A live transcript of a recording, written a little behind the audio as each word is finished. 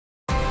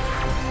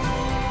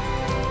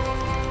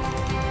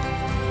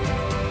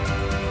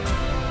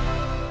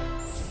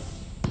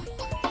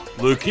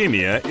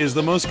Leukemia is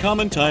the most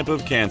common type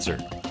of cancer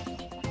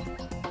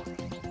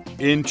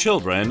in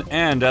children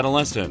and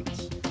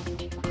adolescents.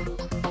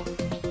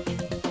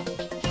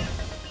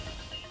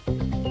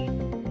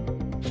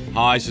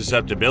 High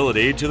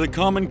susceptibility to the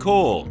common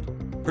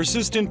cold,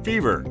 persistent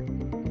fever,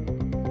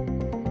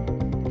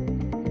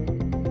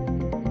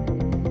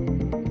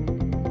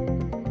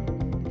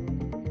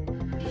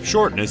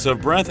 shortness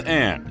of breath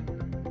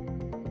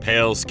and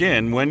pale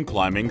skin when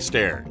climbing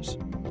stairs,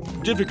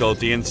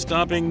 difficulty in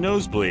stopping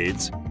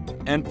nosebleeds,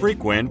 and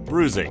frequent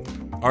bruising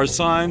are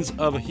signs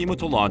of a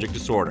hematologic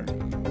disorder.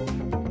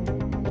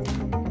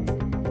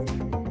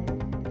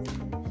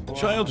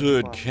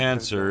 Childhood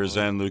cancers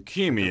and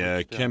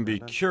leukemia can be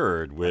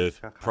cured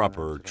with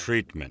proper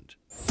treatment.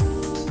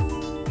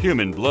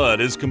 Human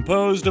blood is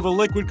composed of a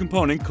liquid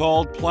component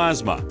called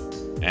plasma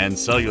and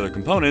cellular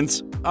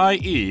components,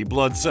 i.e.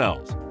 blood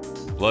cells.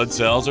 Blood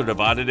cells are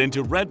divided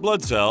into red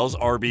blood cells,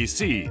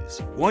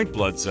 RBCs, white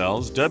blood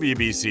cells,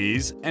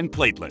 WBCs, and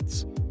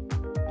platelets.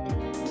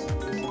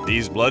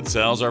 These blood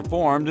cells are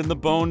formed in the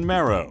bone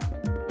marrow.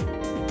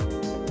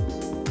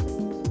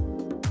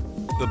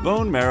 The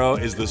bone marrow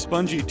is the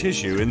spongy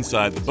tissue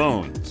inside the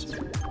bones,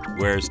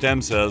 where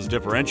stem cells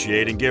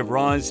differentiate and give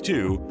rise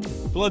to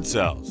blood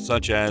cells,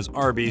 such as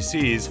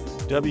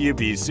RBCs,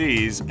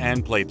 WBCs,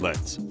 and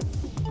platelets.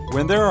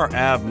 When there are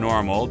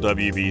abnormal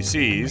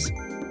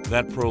WBCs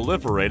that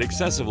proliferate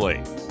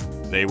excessively,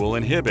 they will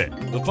inhibit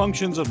the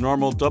functions of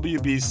normal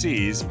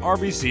WBCs,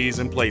 RBCs,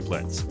 and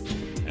platelets.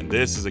 And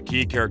this is a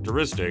key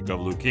characteristic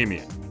of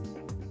leukemia.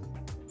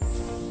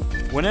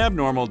 When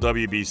abnormal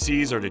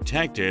WBCs are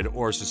detected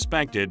or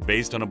suspected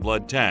based on a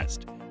blood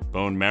test,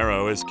 bone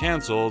marrow is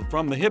canceled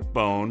from the hip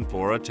bone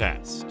for a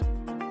test.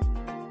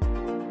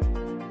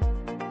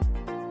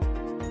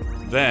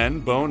 Then,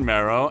 bone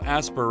marrow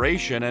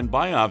aspiration and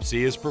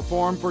biopsy is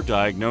performed for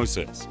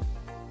diagnosis.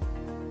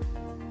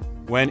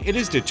 When it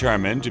is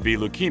determined to be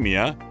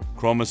leukemia,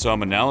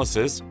 chromosome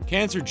analysis,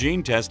 cancer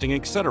gene testing,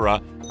 etc.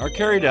 are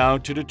carried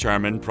out to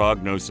determine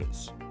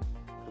prognosis.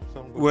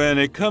 When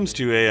it comes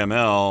to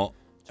AML,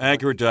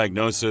 accurate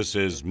diagnosis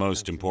is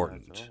most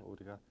important.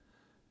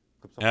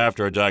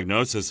 After a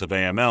diagnosis of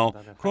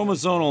AML,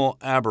 chromosomal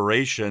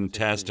aberration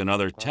test and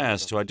other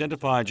tests to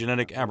identify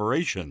genetic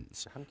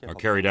aberrations are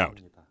carried out.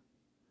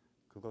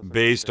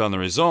 Based on the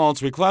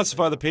results, we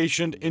classify the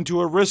patient into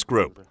a risk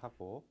group.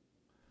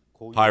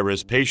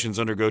 High-risk patients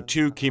undergo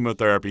 2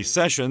 chemotherapy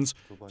sessions,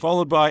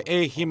 followed by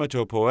a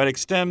hematopoietic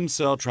stem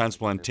cell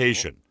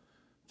transplantation.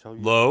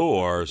 Low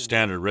or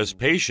standard risk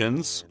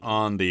patients,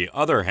 on the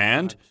other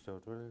hand,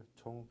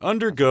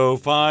 undergo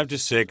 5 to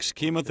 6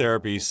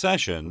 chemotherapy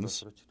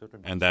sessions,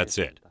 and that's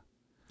it.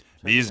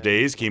 These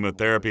days,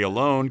 chemotherapy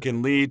alone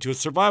can lead to a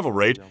survival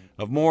rate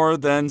of more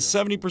than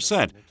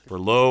 70% for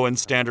low and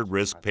standard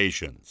risk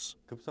patients.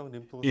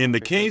 In the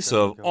case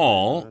of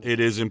all,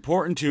 it is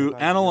important to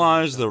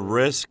analyze the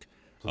risk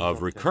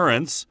of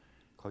recurrence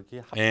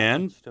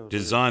and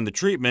design the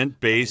treatment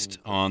based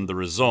on the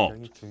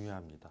result.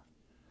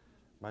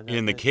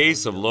 In the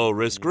case of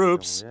low-risk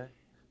groups,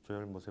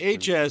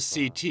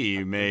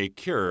 HSCT may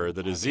cure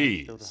the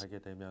disease,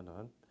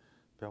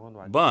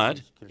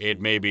 but it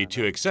may be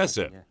too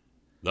excessive,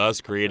 thus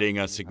creating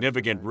a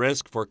significant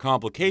risk for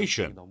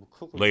complication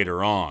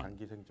later on.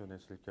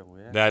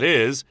 That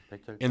is,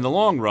 in the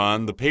long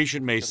run, the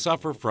patient may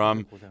suffer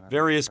from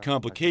various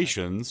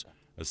complications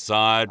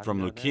aside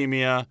from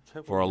leukemia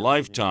for a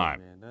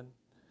lifetime.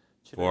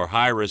 For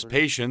high-risk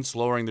patients,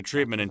 lowering the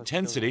treatment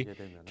intensity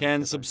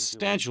can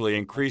substantially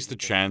increase the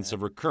chance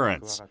of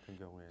recurrence.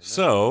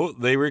 So,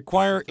 they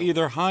require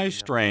either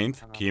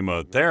high-strength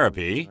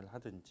chemotherapy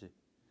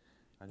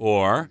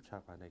or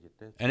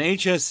an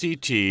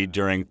HSCT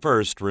during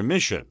first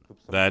remission.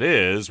 That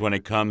is, when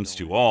it comes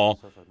to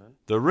all,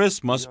 the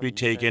risk must be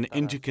taken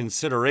into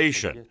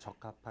consideration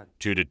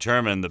to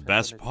determine the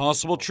best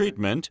possible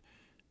treatment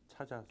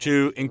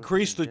to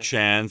increase the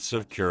chance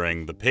of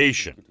curing the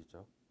patient.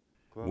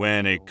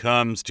 When it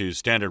comes to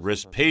standard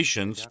risk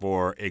patients,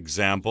 for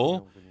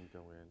example,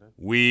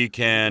 we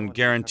can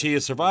guarantee a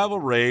survival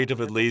rate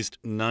of at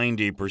least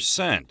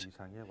 90%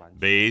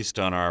 based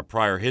on our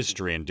prior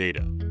history and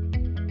data.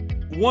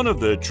 One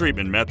of the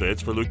treatment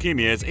methods for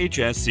leukemia is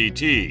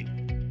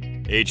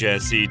HSCT.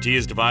 HSCT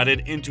is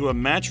divided into a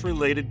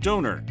match-related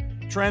donor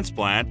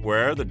transplant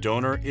where the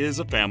donor is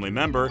a family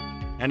member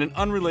and an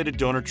unrelated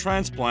donor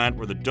transplant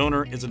where the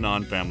donor is a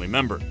non-family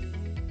member.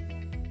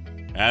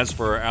 As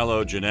for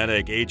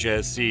allogeneic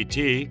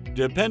HSCT,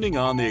 depending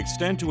on the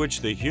extent to which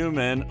the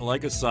human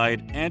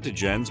leukocyte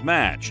antigens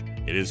match,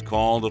 it is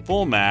called a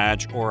full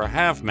match or a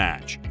half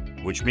match,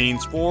 which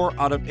means 4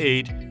 out of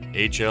 8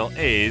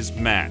 HLAs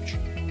match.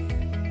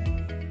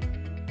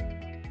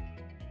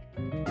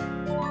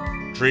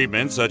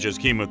 Treatment such as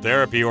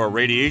chemotherapy or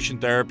radiation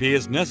therapy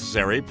is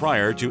necessary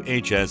prior to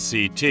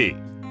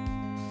HSCT.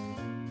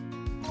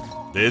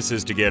 This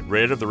is to get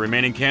rid of the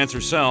remaining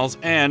cancer cells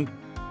and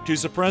to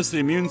suppress the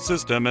immune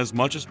system as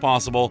much as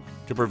possible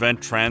to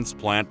prevent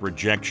transplant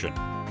rejection.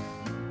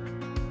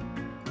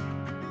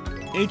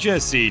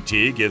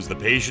 HSCT gives the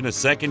patient a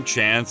second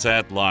chance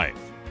at life.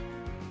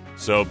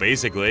 So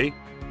basically,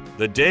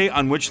 the day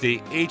on which the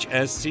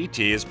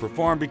HSCT is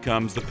performed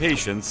becomes the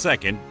patient's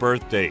second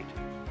birth date.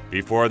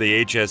 Before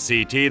the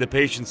HSCT, the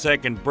patient's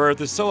second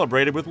birth is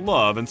celebrated with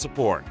love and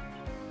support.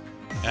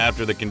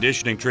 After the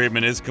conditioning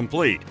treatment is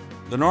complete,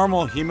 the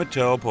normal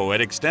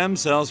hematopoietic stem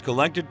cells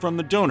collected from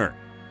the donor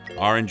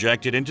are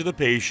injected into the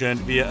patient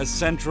via a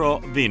central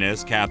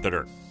venous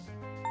catheter.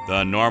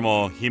 The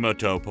normal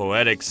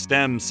hematopoietic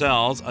stem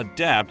cells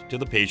adapt to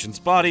the patient's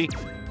body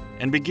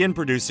and begin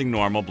producing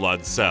normal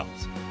blood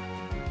cells.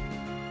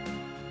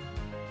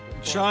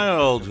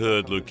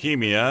 Childhood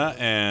leukemia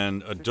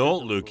and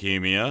adult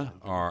leukemia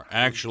are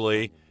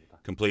actually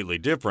completely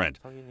different.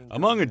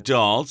 Among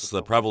adults,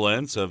 the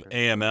prevalence of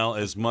AML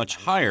is much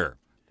higher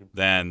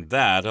than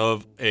that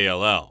of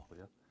ALL.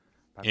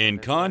 In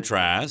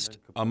contrast,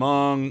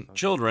 among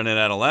children and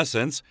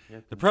adolescents,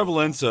 the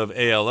prevalence of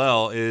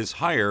ALL is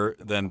higher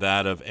than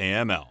that of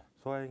AML.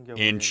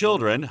 In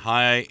children,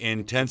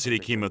 high-intensity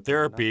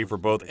chemotherapy for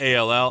both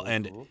ALL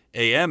and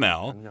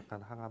AML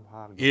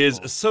is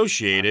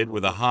associated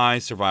with a high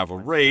survival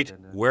rate,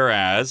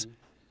 whereas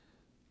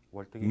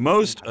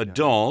most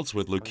adults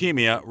with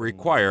leukemia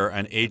require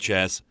an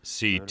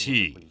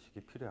HSCT.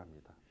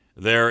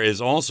 There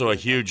is also a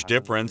huge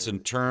difference in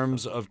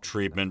terms of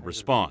treatment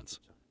response.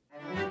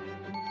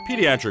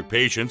 Pediatric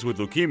patients with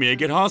leukemia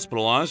get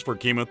hospitalized for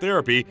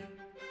chemotherapy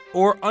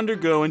or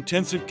undergo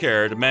intensive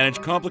care to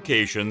manage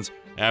complications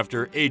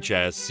after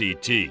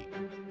HSCT.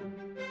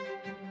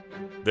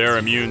 Their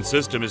immune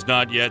system is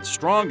not yet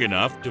strong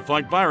enough to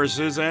fight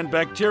viruses and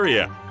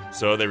bacteria,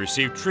 so they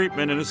receive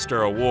treatment in a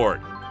sterile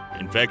ward.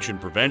 Infection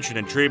prevention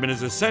and treatment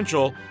is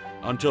essential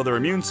until their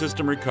immune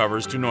system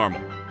recovers to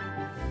normal.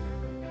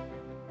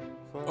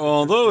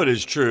 Although it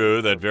is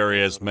true that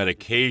various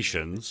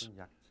medications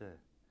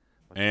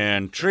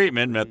and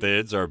treatment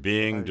methods are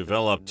being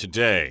developed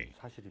today,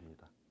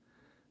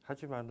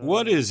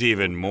 what is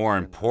even more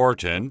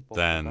important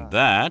than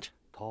that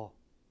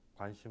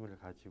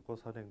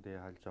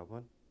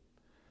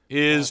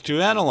is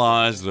to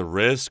analyze the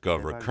risk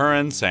of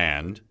recurrence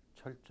and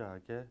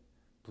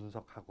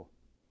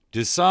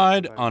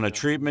decide on a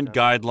treatment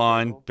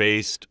guideline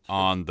based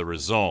on the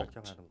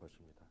result.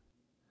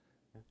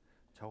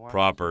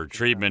 Proper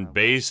treatment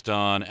based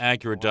on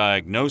accurate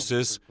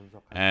diagnosis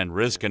and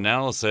risk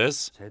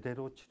analysis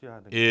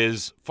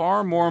is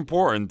far more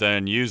important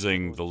than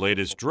using the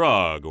latest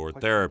drug or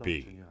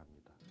therapy.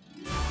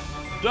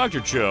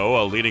 Dr.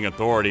 Cho, a leading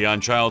authority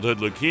on childhood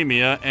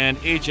leukemia and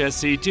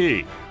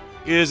HSCT,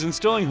 is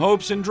instilling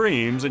hopes and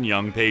dreams in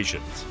young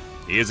patients.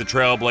 He is a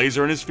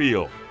trailblazer in his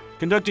field,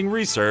 conducting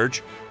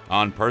research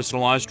on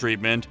personalized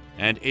treatment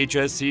and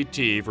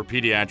HSCT for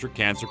pediatric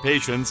cancer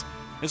patients,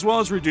 as well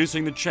as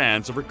reducing the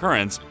chance of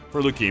recurrence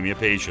for leukemia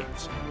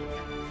patients.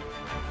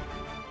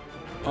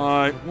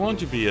 I want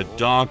to be a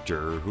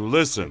doctor who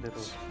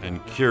listens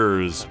and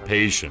cures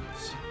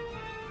patients.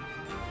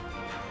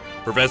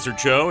 Professor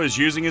Cho is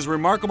using his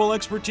remarkable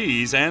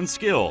expertise and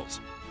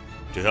skills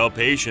to help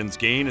patients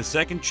gain a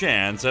second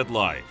chance at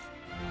life.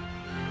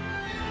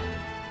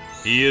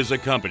 He is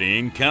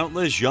accompanying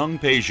countless young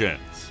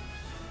patients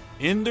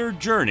in their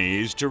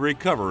journeys to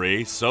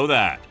recovery so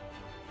that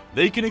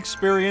they can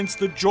experience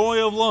the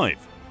joy of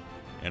life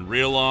and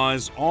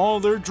realize all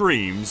their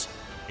dreams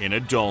in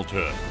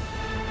adulthood.